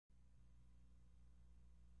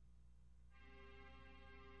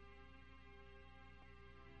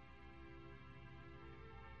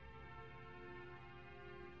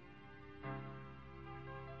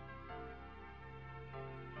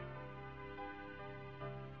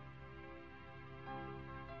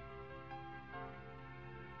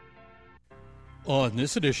On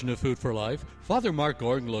this edition of Food for Life, Father Mark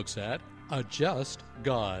Goring looks at a just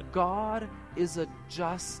God. God is a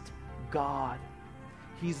just God.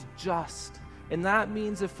 He's just. And that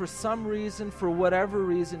means if for some reason, for whatever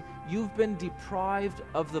reason, you've been deprived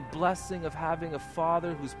of the blessing of having a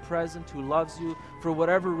Father who's present, who loves you, for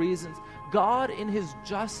whatever reasons, God in His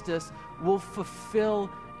justice will fulfill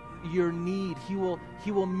your need. He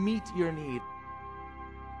will meet your need.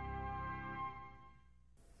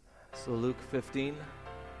 So Luke 15,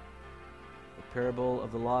 the parable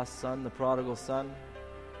of the lost son, the prodigal son,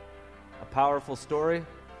 a powerful story,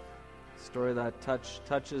 a story that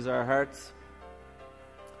touches our hearts.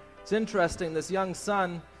 It's interesting, this young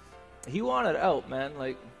son, he wanted out,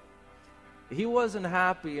 man. He wasn't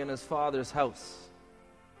happy in his father's house.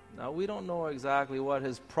 Now, we don't know exactly what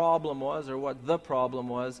his problem was or what the problem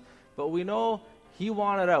was, but we know he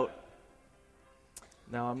wanted out.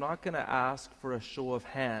 Now, I'm not going to ask for a show of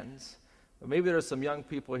hands, but maybe there's some young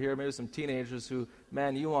people here, maybe some teenagers who,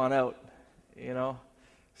 man, you want out, you know.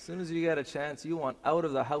 As soon as you get a chance, you want out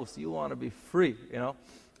of the house. You want to be free, you know.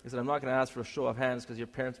 He said, I'm not going to ask for a show of hands because your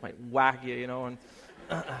parents might whack you, you know. And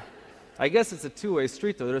I guess it's a two-way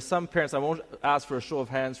street, though. There's some parents, I won't ask for a show of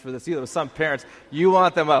hands for this either. Some parents, you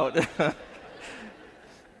want them out.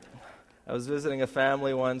 I was visiting a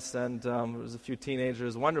family once, and there was a few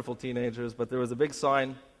teenagers, wonderful teenagers, but there was a big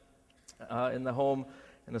sign in the home,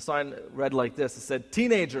 and the sign read like this. It said,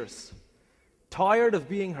 "Teenagers, tired of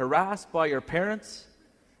being harassed by your parents?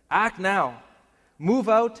 Act now. Move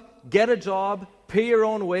out, get a job, pay your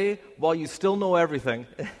own way while you still know everything."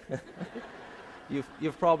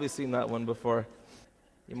 You've probably seen that one before.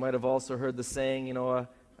 You might have also heard the saying, you know,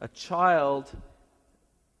 a child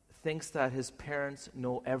thinks that his parents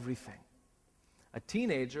know everything. A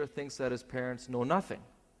teenager thinks that his parents know nothing.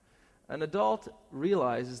 An adult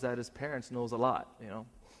realizes that his parents knows a lot, you know.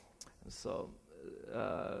 And so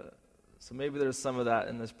maybe there's some of that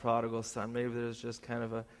in this prodigal son. Maybe there's just kind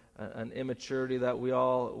of an immaturity that we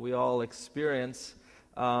all experience.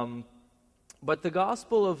 But the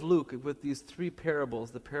Gospel of Luke, with these three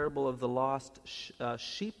parables, the parable of the lost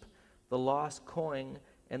sheep, the lost coin,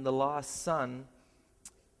 and the lost son,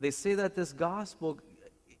 they say that this Gospel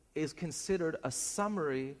is considered a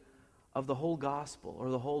summary of the whole Gospel or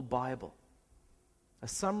the whole Bible. A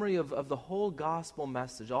summary of the whole Gospel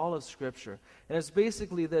message, all of Scripture. And it's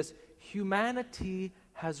basically this: humanity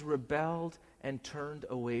has rebelled and turned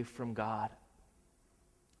away from God.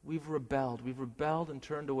 We've rebelled and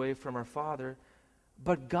turned away from our Father,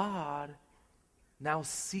 but God now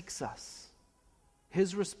seeks us.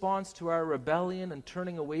 His response to our rebellion and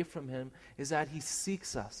turning away from Him is that He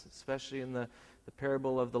seeks us, especially in the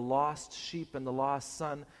parable of the lost sheep and the lost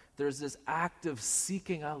son. There's this act of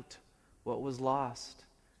seeking out what was lost.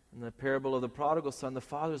 In the parable of the prodigal son, the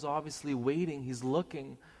father's obviously waiting. He's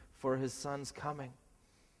looking for his son's coming.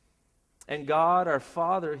 And God, our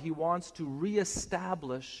Father, He wants to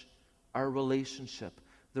reestablish our relationship.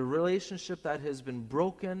 The relationship that has been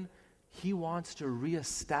broken, He wants to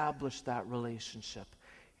reestablish that relationship.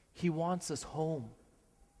 He wants us home.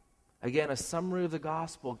 Again, a summary of the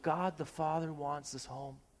gospel. God the Father wants us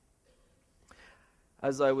home.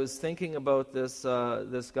 As I was thinking about this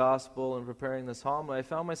gospel and preparing this homily, I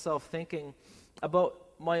found myself thinking about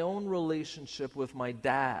my own relationship with my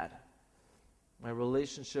dad. My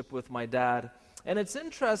relationship with my dad. And it's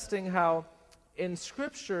interesting how in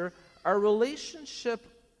Scripture, our relationship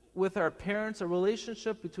with our parents, a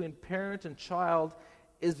relationship between parent and child,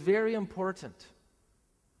 is very important.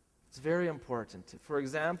 It's very important. For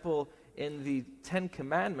example, in the 10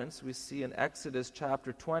 Commandments, we see in Exodus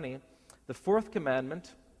chapter 20, the fourth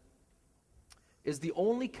commandment is the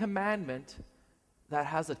only commandment that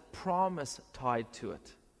has a promise tied to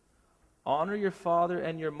it. Honor your father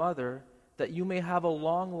and your mother, that you may have a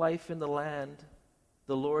long life in the land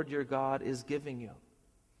the Lord your God is giving you.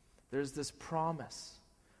 There's this promise.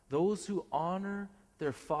 Those who honor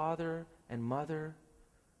their father and mother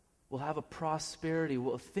will have a prosperity.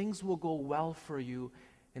 Things will go well for you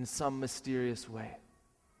in some mysterious way.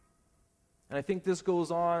 And I think this goes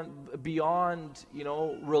on beyond,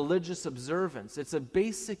 religious observance. It's a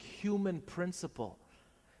basic human principle.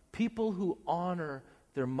 People who honor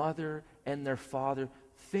their mother and their father,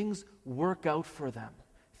 things work out for them.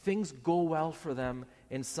 Things go well for them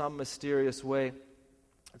in some mysterious way.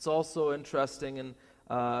 It's also interesting in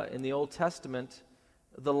the Old Testament,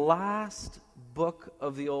 the last book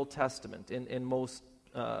of the Old Testament, in most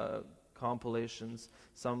compilations,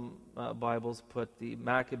 some Bibles put the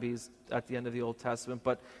Maccabees at the end of the Old Testament,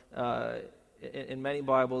 but in many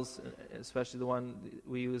Bibles, especially the one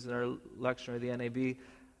we use in our lectionary, the NAB,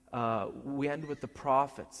 we end with the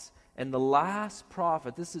prophets. And the last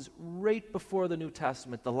prophet, this is right before the New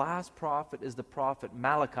Testament, the last prophet is the prophet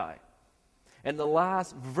Malachi. And the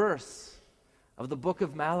last verse of the book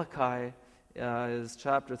of Malachi is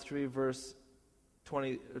chapter 3, verse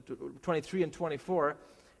 23 and 24.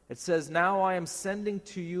 It says, "Now I am sending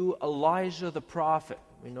to you Elijah the prophet."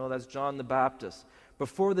 We know that's John the Baptist.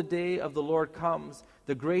 "Before the day of the Lord comes,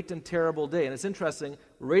 the great and terrible day." And it's interesting,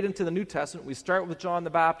 right into the New Testament, we start with John the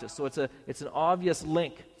Baptist. So it's an obvious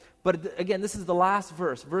link. But again, this is the last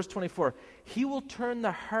verse, verse 24. "He will turn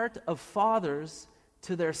the heart of fathers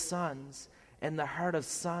to their sons, and the heart of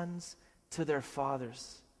sons to their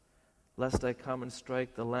fathers, lest I come and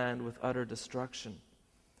strike the land with utter destruction."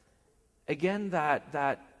 Again,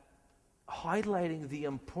 that highlighting the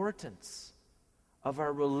importance of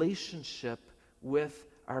our relationship with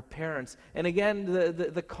our parents. And again,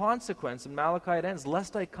 the consequence, in Malachi it ends,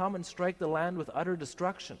 "Lest I come and strike the land with utter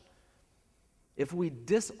destruction." If we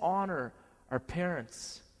dishonor our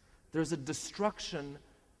parents, there's a destruction,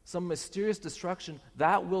 some mysterious destruction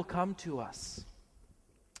that will come to us.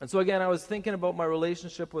 And so again, I was thinking about my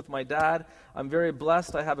relationship with my dad. I'm very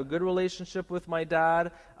blessed. I have a good relationship with my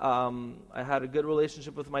dad. I had a good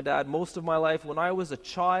relationship with my dad most of my life. When I was a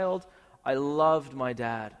child, I loved my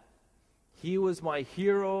dad. He was my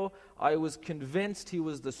hero. I was convinced he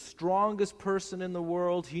was the strongest person in the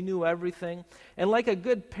world. He knew everything. And like a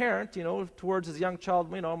good parent, towards his young child,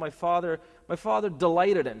 my father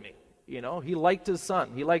delighted in me. He liked his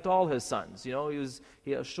son. He liked all his sons.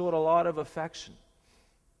 He showed a lot of affection.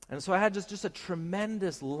 And so I had just a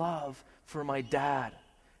tremendous love for my dad.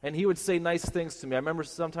 And he would say nice things to me. I remember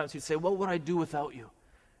sometimes he'd say, "What would I do without you?"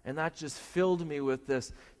 And that just filled me with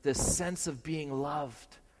this sense of being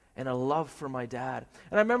loved and a love for my dad.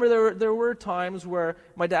 And I remember there were times where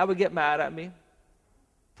my dad would get mad at me.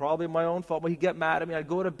 Probably my own fault, but he'd get mad at me. I'd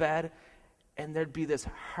go to bed, and there'd be this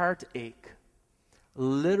heartache.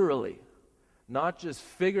 Literally, not just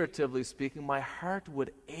figuratively speaking, my heart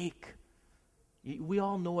would ache. We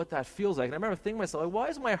all know what that feels like. And I remember thinking to myself, why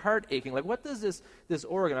is my heart aching? Like, what does this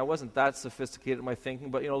organ, I wasn't that sophisticated in my thinking,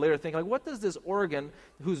 but later thinking, what does this organ,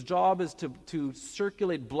 whose job is to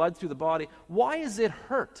circulate blood through the body, why is it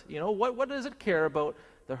hurt? What does it care about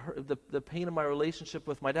the pain of my relationship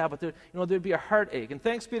with my dad? But there'd be a heartache. And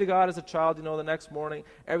thanks be to God, as a child, the next morning,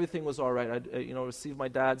 everything was all right. I received my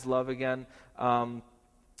dad's love again.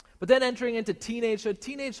 But then entering into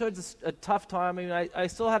teenagehood's a tough time. I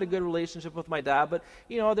still had a good relationship with my dad, but,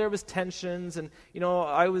 there was tensions, and,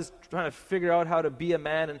 I was trying to figure out how to be a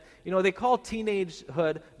man. And, they call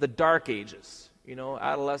teenagehood the dark ages,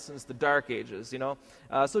 adolescence, the dark ages,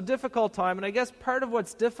 So difficult time. And I guess part of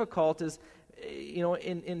what's difficult is,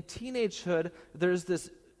 in teenagehood, there's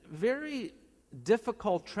this very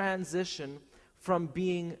difficult transition from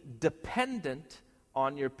being dependent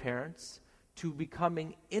on your parents to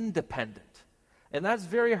becoming independent. And that's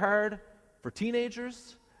very hard for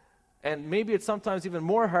teenagers, and maybe it's sometimes even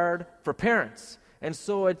more hard for parents. And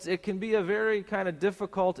so it can be a very kind of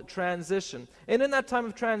difficult transition. And in that time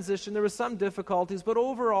of transition, there were some difficulties, but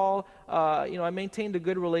overall, I maintained a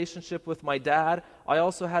good relationship with my dad. I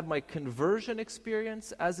also had my conversion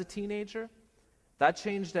experience as a teenager. That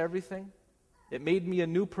changed everything. It made me a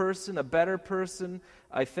new person, a better person.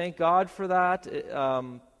 I thank God for that.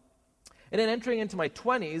 And then entering into my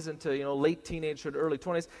 20s, into late teenagehood, early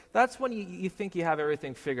 20s, that's when you think you have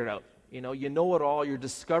everything figured out. You know it all. You're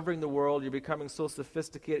discovering the world. You're becoming so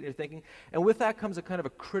sophisticated in your thinking. And with that comes a kind of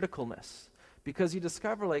a criticalness, because you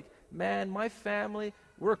discover, man, my family,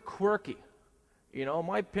 we're quirky.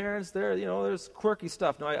 My parents, there's quirky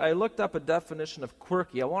stuff. Now, I looked up a definition of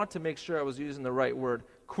quirky. I wanted to make sure I was using the right word.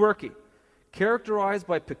 Quirky, characterized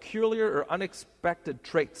by peculiar or unexpected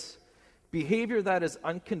traits. Behavior that is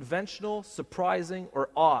unconventional, surprising, or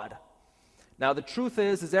odd. Now, the truth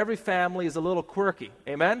is every family is a little quirky.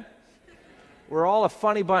 Amen? We're all a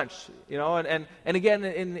funny bunch, and again,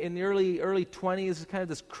 in the early 20s, kind of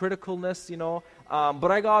this criticalness,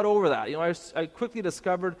 but I got over that. I quickly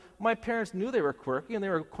discovered my parents knew they were quirky, and they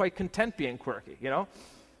were quite content being quirky,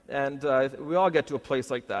 and we all get to a place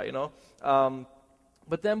like that,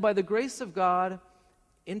 But then by the grace of God,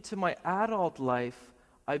 into my adult life,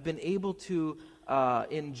 I've been able to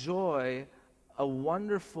enjoy a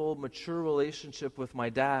wonderful, mature relationship with my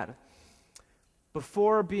dad.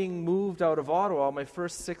 Before being moved out of Ottawa, my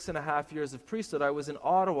first 6.5 years of priesthood, I was in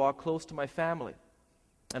Ottawa close to my family.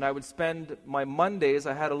 And I would spend my Mondays,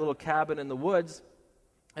 I had a little cabin in the woods,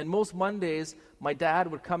 and most Mondays, my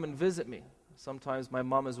dad would come and visit me. Sometimes my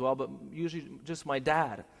mom as well, but usually just my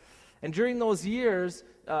dad. And during those years,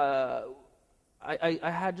 I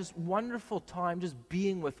had just wonderful time just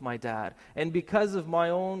being with my dad. And because of my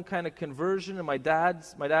own kind of conversion, and my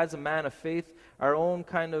dad's a man of faith, our own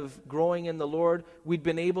kind of growing in the Lord, we'd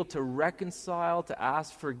been able to reconcile, to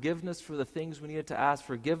ask forgiveness for the things we needed to ask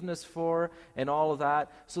forgiveness for, and all of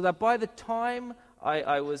that. So that by the time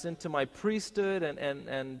I was into my priesthood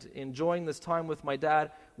and enjoying this time with my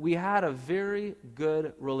dad, we had a very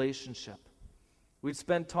good relationship. We'd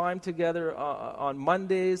spend time together on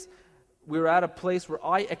Mondays. We were at a place where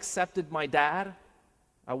I accepted my dad.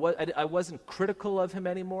 I wasn't critical of him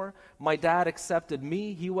anymore. My dad accepted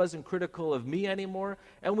me. He wasn't critical of me anymore.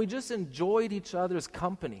 And we just enjoyed each other's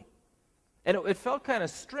company. And it felt kind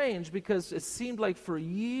of strange because it seemed like for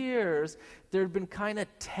years there had been kind of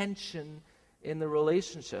tension in the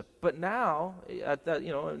relationship. But now, at that,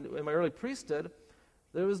 in my early priesthood,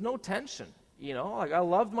 there was no tension. Like I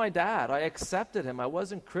loved my dad. I accepted him. I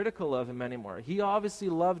wasn't critical of him anymore. He obviously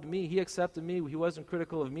loved me. He accepted me. He wasn't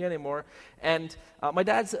critical of me anymore. And my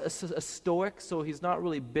dad's a stoic, so he's not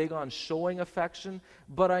really big on showing affection.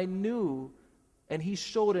 But I knew, and he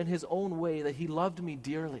showed in his own way, that he loved me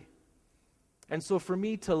dearly. And so for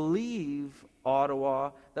me to leave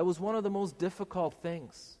Ottawa, that was one of the most difficult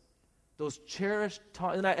things. Those cherished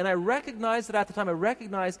times. And I recognized it at the time. I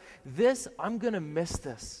recognized this, I'm going to miss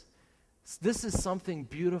this. This is something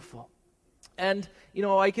beautiful. And,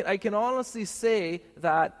 I can honestly say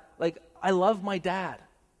that, I love my dad.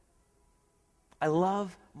 I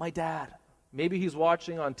love my dad. Maybe he's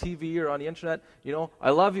watching on TV or on the internet.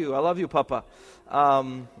 I love you, Papa.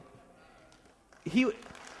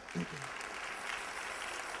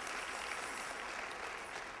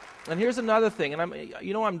 And here's another thing, and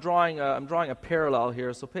I'm drawing a parallel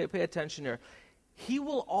here, so pay attention here. He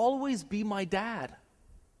will always be my dad.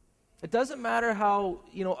 It doesn't matter how,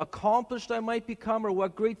 accomplished I might become or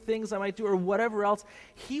what great things I might do or whatever else.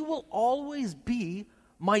 He will always be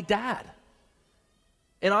my dad.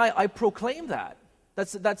 And I proclaim that.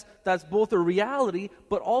 That's both a reality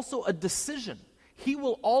but also a decision. He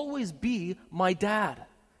will always be my dad,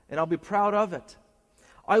 and I'll be proud of it.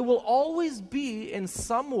 I will always be in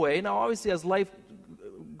some way, now obviously as life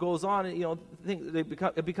goes on,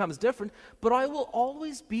 it becomes different, but I will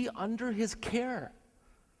always be under his care.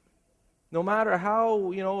 No matter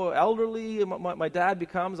how, elderly my dad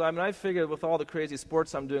becomes, I figured with all the crazy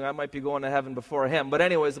sports I'm doing, I might be going to heaven before him. But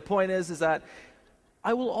anyways, the point is that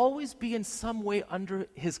I will always be in some way under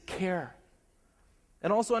his care.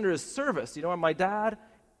 And also under his service. My dad,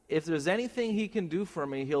 if there's anything he can do for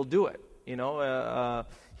me, he'll do it.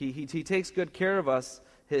 He takes good care of us,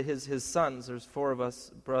 his sons. There's 4 of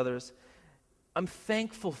us brothers. I'm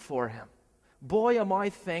thankful for him. Boy, am I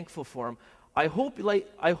thankful for him. I hope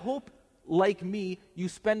like me, you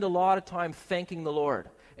spend a lot of time thanking the Lord.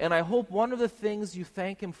 And I hope one of the things you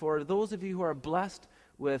thank him for, those of you who are blessed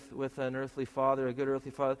with an earthly father, a good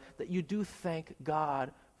earthly father, that you do thank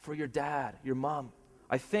God for your dad, your mom.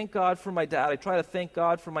 I thank God for my dad. I try to thank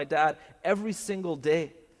God for my dad every single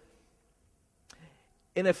day.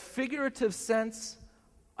 In a figurative sense,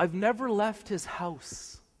 I've never left his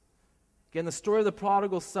house. Again, the story of the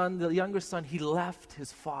prodigal son, the younger son, he left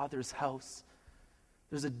his father's house.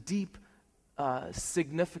 There's a deep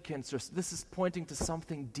significance, or this is pointing to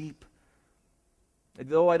something deep.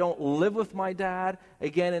 Though I don't live with my dad,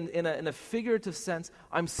 again, in a figurative sense,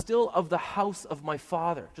 I'm still of the house of my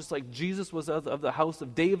father. Just like Jesus was of the house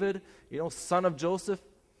of David, son of Joseph.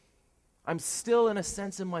 I'm still, in a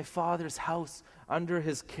sense, in my father's house, under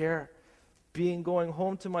his care. Going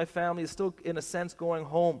home to my family is still, in a sense, going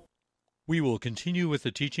home. We will continue with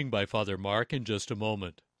the teaching by Father Mark in just a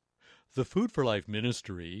moment. The Food for Life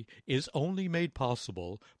ministry is only made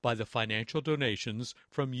possible by the financial donations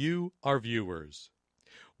from you, our viewers.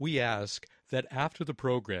 We ask that after the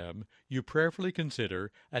program, you prayerfully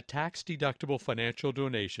consider a tax-deductible financial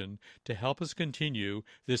donation to help us continue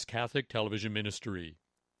this Catholic television ministry.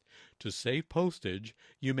 To save postage,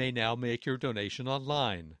 you may now make your donation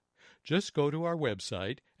online. Just go to our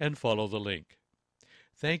website and follow the link.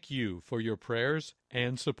 Thank you for your prayers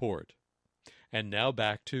and support. And now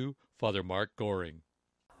back to Father Mark Goring.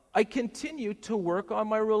 I continue to work on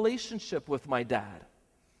my relationship with my dad.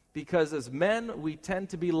 Because as men, we tend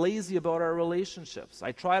to be lazy about our relationships.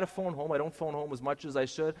 I try to phone home. I don't phone home as much as I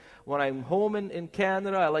should. When I'm home in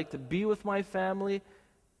Canada, I like to be with my family.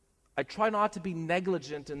 I try not to be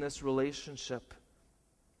negligent in this relationship.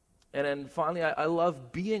 And then finally, I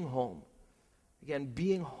love being home. Again,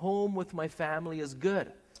 being home with my family is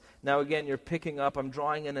good. Now again, you're picking up, I'm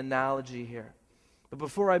drawing an analogy here. But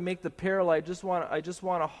before I make the parallel, I just want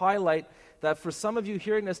to highlight that for some of you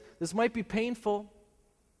hearing this might be painful,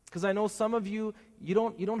 because I know some of you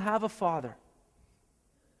don't have a father.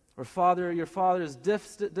 Or your father is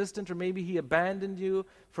distant, or maybe he abandoned you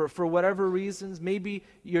for whatever reasons. Maybe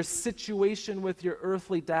your situation with your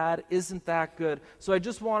earthly dad isn't that good. So I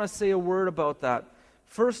just want to say a word about that.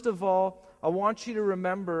 First of all, I want you to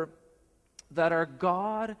remember that our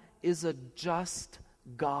God is a just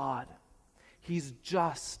God. He's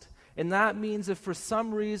just. And that means if for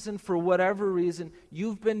some reason, for whatever reason,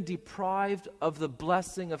 you've been deprived of the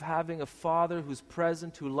blessing of having a father who's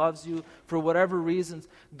present, who loves you, for whatever reasons,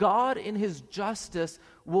 God in his justice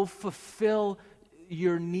will fulfill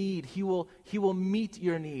your need. He will meet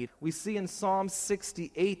your need. We see in Psalm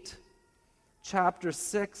 68, chapter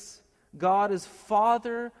 6, God is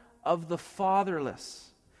Father of the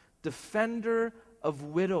fatherless, defender of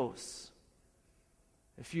widows.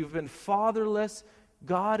 If you've been fatherless,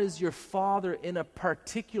 God is your Father in a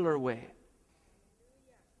particular way.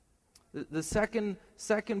 The second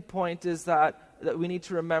point is that we need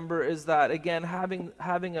to remember is that, again, having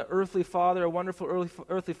an earthly father, a wonderful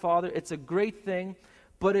earthly father, it's a great thing,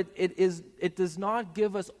 but it does not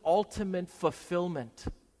give us ultimate fulfillment.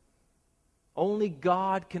 Only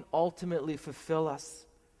God can ultimately fulfill us.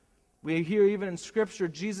 We hear even in Scripture,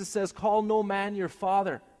 Jesus says, "Call no man your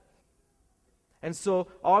father." And so,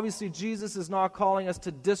 obviously, Jesus is not calling us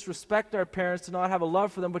to disrespect our parents, to not have a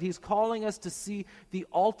love for them, but he's calling us to see the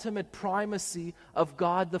ultimate primacy of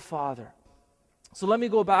God the Father. So let me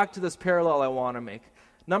go back to this parallel I want to make.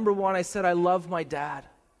 Number one, I said I love my dad.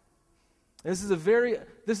 And this is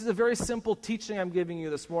a very simple teaching I'm giving you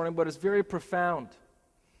this morning, but it's very profound.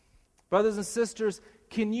 Brothers and sisters,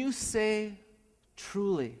 can you say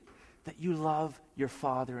truly that you love your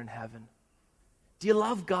Father in heaven? Do you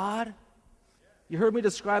love God? You heard me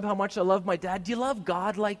describe how much I love my dad. Do you love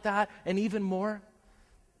God like that and even more?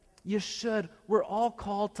 You should. We're all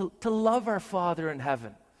called to love our Father in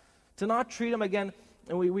heaven. To not treat him, again,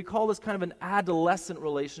 and we call this kind of an adolescent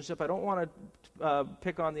relationship. I don't want to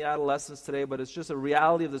pick on the adolescents today, but it's just a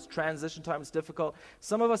reality of this transition time. It's difficult.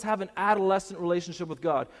 Some of us have an adolescent relationship with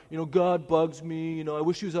God. God bugs me. I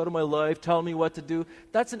wish he was out of my life, telling me what to do.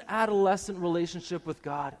 That's an adolescent relationship with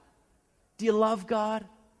God. Do you love God?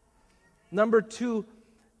 Number two,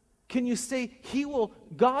 can you say,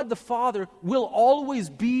 God the Father will always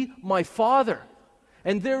be my Father?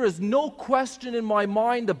 And there is no question in my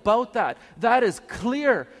mind about that. That is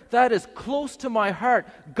clear. That is close to my heart.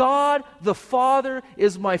 God the Father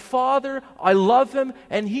is my Father. I love him,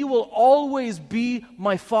 and he will always be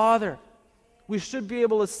my Father. We should be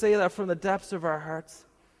able to say that from the depths of our hearts.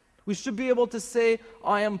 We should be able to say,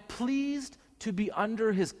 I am pleased to be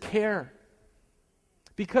under his care.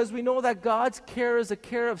 Because we know that God's care is a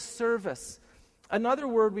care of service. Another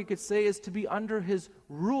word we could say is to be under his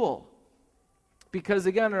rule. Because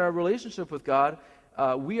again, in our relationship with God,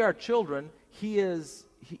 we are children, he is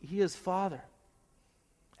Father.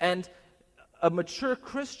 And a mature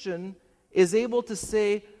Christian is able to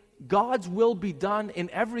say, God's will be done in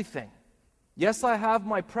everything. Yes, I have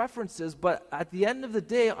my preferences, but at the end of the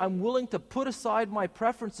day, I'm willing to put aside my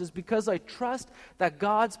preferences because I trust that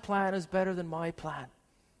God's plan is better than my plan.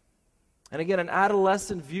 And again, an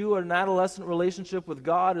adolescent view or an adolescent relationship with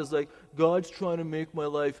God is like, God's trying to make my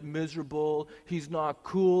life miserable. He's not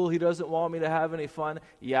cool. He doesn't want me to have any fun.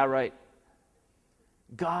 Yeah, right.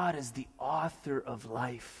 God is the author of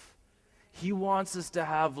life. He wants us to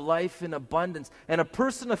have life in abundance. And a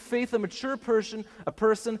person of faith, a mature person,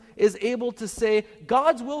 is able to say,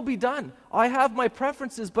 God's will be done. I have my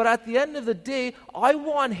preferences, but at the end of the day, I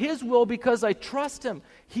want his will because I trust him.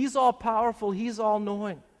 He's all powerful. He's all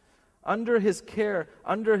knowing. Under his care,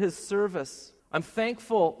 under his service. I'm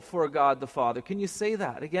thankful for God the Father. Can you say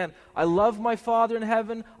that? Again, I love my Father in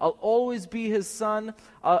heaven. I'll always be his son.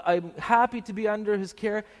 I'm happy to be under his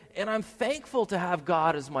care. And I'm thankful to have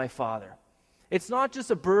God as my Father. It's not just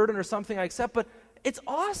a burden or something I accept, but it's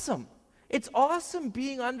awesome. It's awesome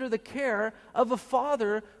being under the care of a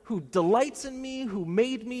Father who delights in me, who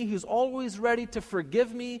made me, who's always ready to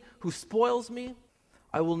forgive me, who spoils me.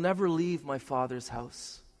 I will never leave my Father's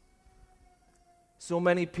house. So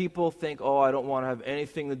many people think, I don't want to have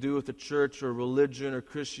anything to do with the church or religion or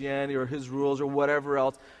Christianity or his rules or whatever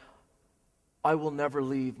else. I will never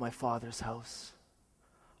leave my Father's house.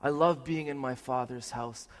 I love being in my Father's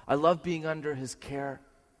house. I love being under his care.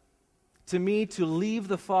 To me, to leave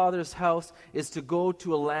the Father's house is to go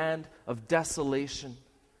to a land of desolation,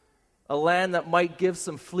 a land that might give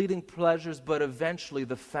some fleeting pleasures, but eventually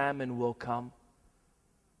the famine will come.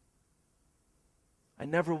 I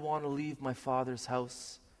never want to leave my Father's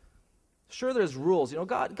house. Sure, there's rules.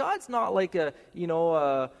 God's not like a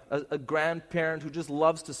grandparent who just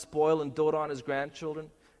loves to spoil and dote on his grandchildren.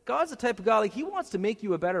 God's the type of God, he wants to make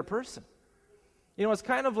you a better person. You know, it's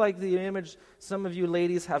kind of like the image, some of you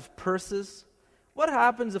ladies have purses. What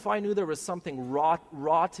happens if I knew there was something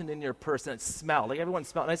rotten in your purse and it smelled? Like everyone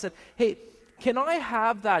smelled. And I said, hey, can I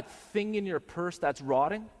have that thing in your purse that's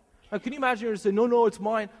rotting? Now, can you imagine you say, no, it's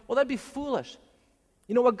mine? Well, that'd be foolish.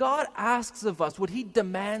 You know, what God asks of us, what he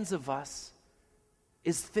demands of us,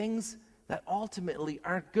 is things that ultimately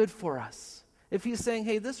aren't good for us. If he's saying,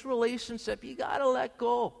 hey, this relationship, you got to let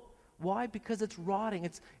go. Why? Because it's rotting.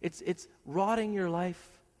 It's rotting your life.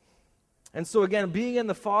 And so again, being in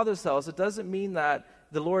the Father's house, it doesn't mean that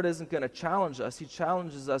the Lord isn't going to challenge us. He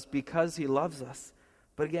challenges us because he loves us.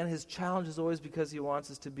 But again, his challenge is always because he wants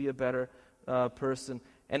us to be a better person.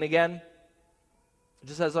 And again,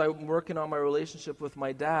 just as I'm working on my relationship with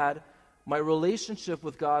my dad, my relationship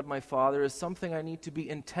with God, my Father, is something I need to be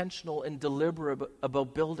intentional and deliberate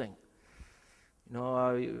about building. You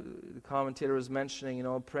know, the commentator was mentioning, you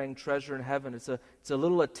know, praying treasure in heaven. It's a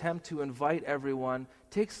little attempt to invite everyone.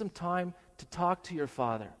 Take some time to talk to your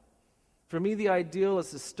Father. For me, the ideal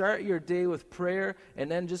is to start your day with prayer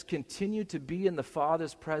and then just continue to be in the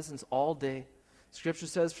Father's presence all day. Scripture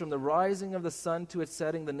says, from the rising of the sun to its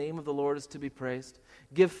setting, the name of the Lord is to be praised.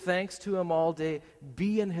 Give thanks to him all day.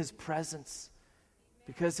 Be in his presence,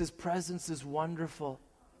 because his presence is wonderful.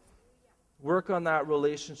 Work on that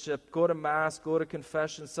relationship. Go to Mass, go to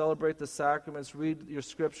confession, celebrate the sacraments, read your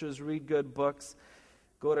scriptures, read good books,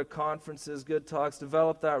 go to conferences, good talks,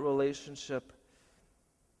 develop that relationship.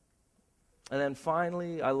 And then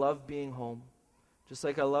finally, I love being home. Just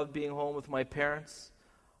like I love being home with my parents,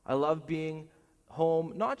 I love being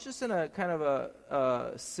home, not just in a kind of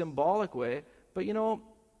a symbolic way, but you know,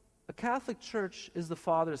 a Catholic church is the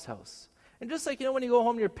Father's house. And just like, you know, when you go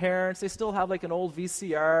home to your parents, they still have like an old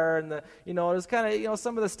VCR and there's kind of, you know,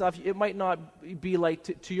 some of the stuff, it might not be like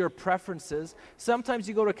to your preferences. Sometimes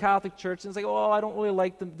you go to a Catholic church and it's like, oh, I don't really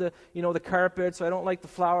like the carpets, or I don't like the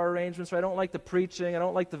flower arrangements, or I don't like the preaching, I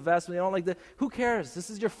don't like the vestment, I don't like who cares? This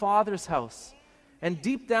is your Father's house. And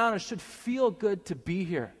deep down, it should feel good to be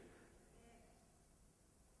here.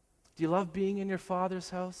 Do you love being in your Father's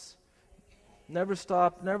house? Never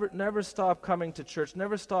stop coming to church.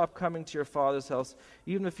 Never stop coming to your Father's house,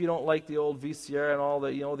 even if you don't like the old VCR and all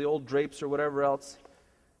the, you know, the old drapes or whatever else.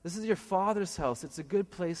 This is your Father's house. It's a good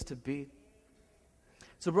place to be.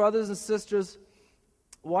 So brothers and sisters,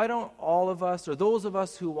 why don't all of us, or those of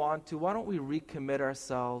us who want to, why don't we recommit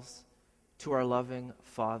ourselves to our loving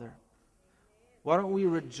Father? Why don't we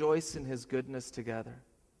rejoice in his goodness together?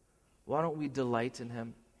 Why don't we delight in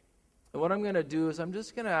him? And what I'm going to do is I'm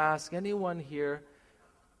just going to ask anyone here,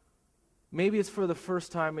 maybe it's for the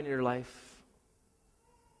first time in your life,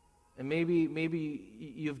 and maybe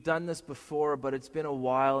you've done this before, but it's been a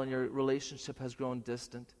while and your relationship has grown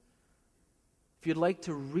distant. If you'd like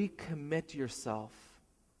to recommit yourself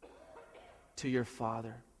to your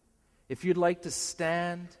Father, if you'd like to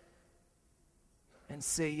stand and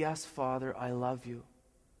say, yes, Father, I love you,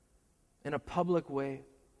 in a public way,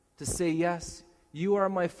 to say, yes, you are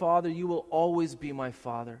my Father. You will always be my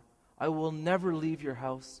Father. I will never leave your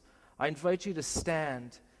house. I invite you to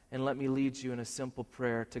stand and let me lead you in a simple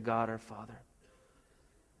prayer to God our Father.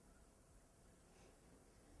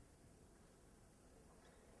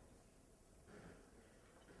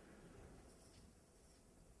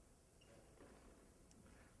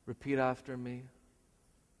 Repeat after me.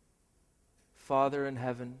 Father in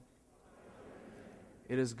heaven,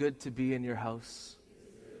 it is good to be in your house.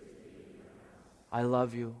 I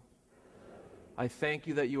love you. I thank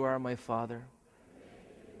you that you are my Father.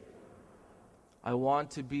 I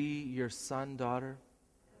want to be your son, daughter.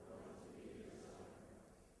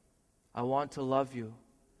 I want to love you.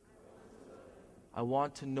 I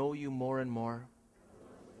want to know you more and more.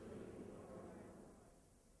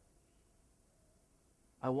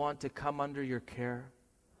 I want to come under your care.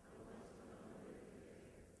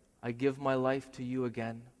 I give my life to you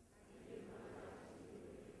again.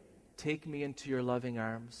 Take me into your loving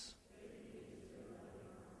arms.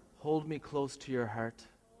 Hold me close to your heart.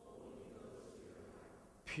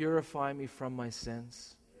 Purify me from my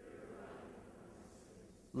sins.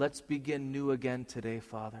 Let's begin new again today,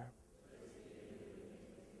 Father.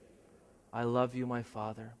 I love you, my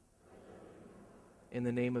Father. In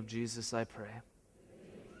the name of Jesus, I pray.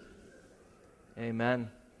 Amen.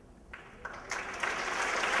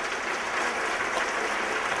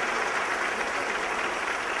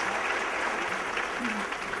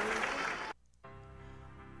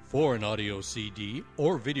 For an audio CD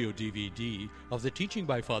or video DVD of the teaching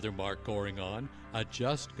by Father Mark Goring on A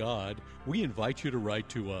Just God, we invite you to write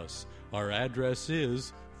to us. Our address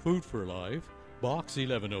is Food for Life, Box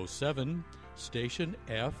 1107, Station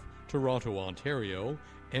F, Toronto, Ontario,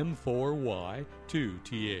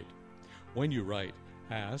 M4Y2T8. When you write,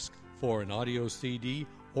 ask for an audio CD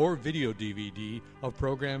or video DVD of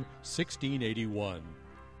program 1681.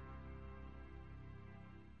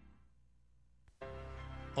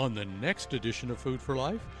 On the next edition of Food for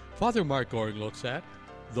Life, Father Mark Goring looks at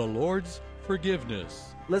the Lord's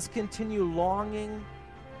forgiveness. Let's continue longing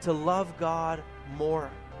to love God more.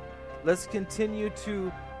 Let's continue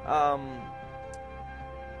to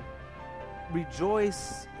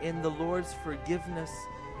rejoice in the Lord's forgiveness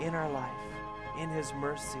in our life, in His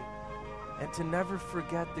mercy, and to never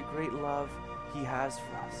forget the great love He has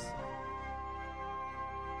for us.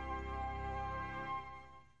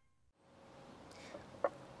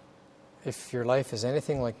 If your life is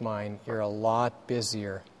anything like mine, you're a lot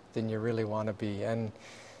busier than you really want to be. And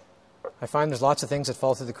I find there's lots of things that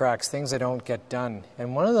fall through the cracks, things that don't get done.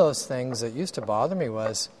 And one of those things that used to bother me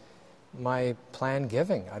was my planned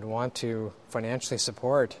giving. I'd want to financially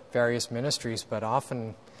support various ministries, but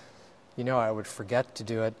often, I would forget to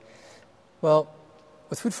do it. Well,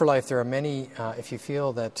 with Food for Life, there are many, if you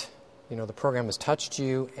feel that, the program has touched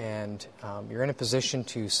you and you're in a position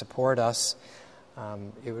to support us,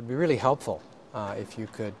 it would be really helpful if you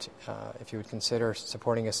would consider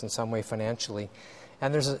supporting us in some way financially.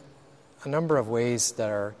 And there's a number of ways that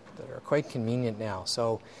are quite convenient now.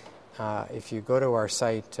 So if you go to our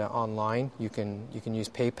site online, you can use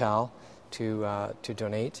PayPal to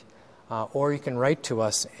donate, or you can write to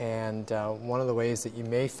us. And one of the ways that you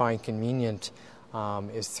may find convenient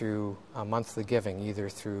is through monthly giving, either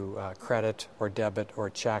through credit or debit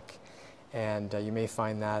or check. And you may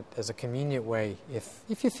find that as a convenient way. If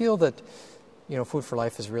you feel that Food for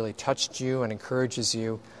Life has really touched you and encourages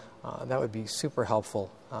you, that would be super helpful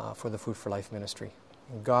for the Food for Life ministry.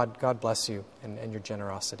 And God bless you and your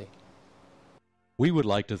generosity. We would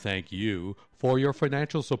like to thank you for your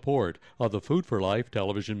financial support of the Food for Life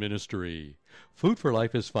television ministry. Food for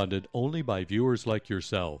Life is funded only by viewers like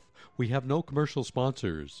yourself. We have no commercial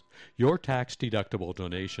sponsors. Your tax-deductible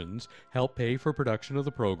donations help pay for production of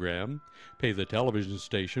the program, pay the television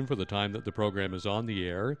station for the time that the program is on the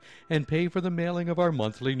air, and pay for the mailing of our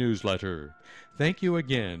monthly newsletter. Thank you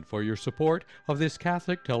again for your support of this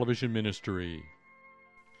Catholic television ministry.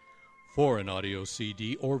 For an audio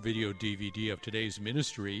CD or video DVD of today's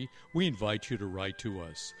ministry, we invite you to write to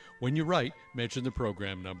us. When you write, mention the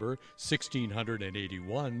program number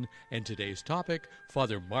 1681 and today's topic,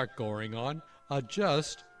 Father Mark Goring on A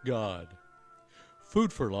Just God.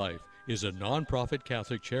 Food for Life is a non-profit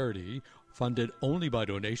Catholic charity funded only by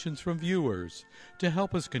donations from viewers. To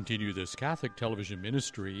help us continue this Catholic television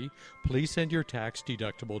ministry, please send your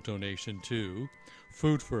tax-deductible donation to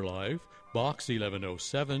Food for Life, Box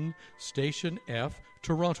 1107, Station F,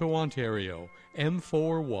 Toronto, Ontario,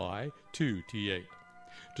 M4Y2T8.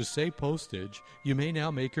 To save postage, you may now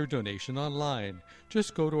make your donation online.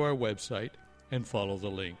 Just go to our website and follow the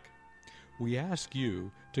link. We ask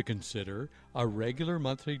you to consider a regular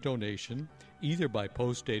monthly donation, either by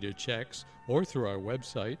post-dated checks or through our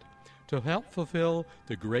website, to help fulfill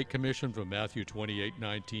the Great Commission from Matthew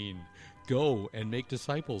 28:19. Go and make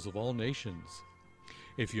disciples of all nations.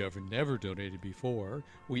 If you have never donated before,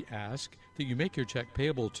 we ask that you make your check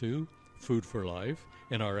payable to Food for Life,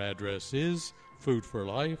 and our address is Food for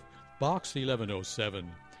Life, Box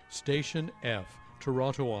 1107, Station F,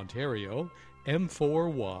 Toronto, Ontario,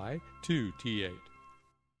 M4Y2T8.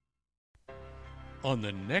 On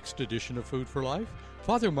the next edition of Food for Life,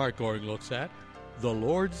 Father Mark Goring looks at the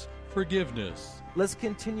Lord's forgiveness. Let's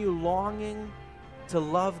continue longing to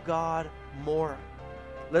love God more.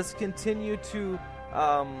 Let's continue to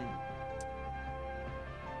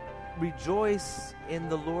rejoice in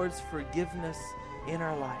the Lord's forgiveness in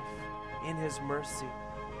our life, in His mercy,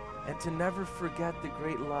 and to never forget the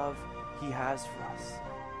great love He has for us.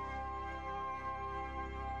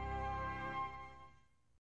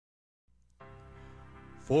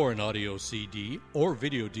 For an audio CD or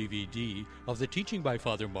video DVD of the teaching by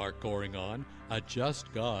Father Mark Goring on A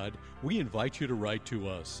Just God, we invite you to write to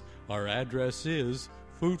us. Our address is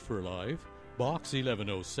Food for Life, Box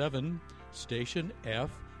 1107, Station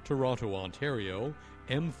F, Toronto, Ontario,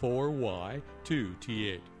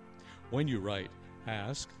 M4Y2T8. When you write,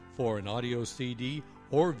 ask for an audio CD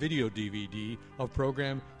or video DVD of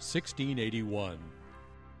program 1681.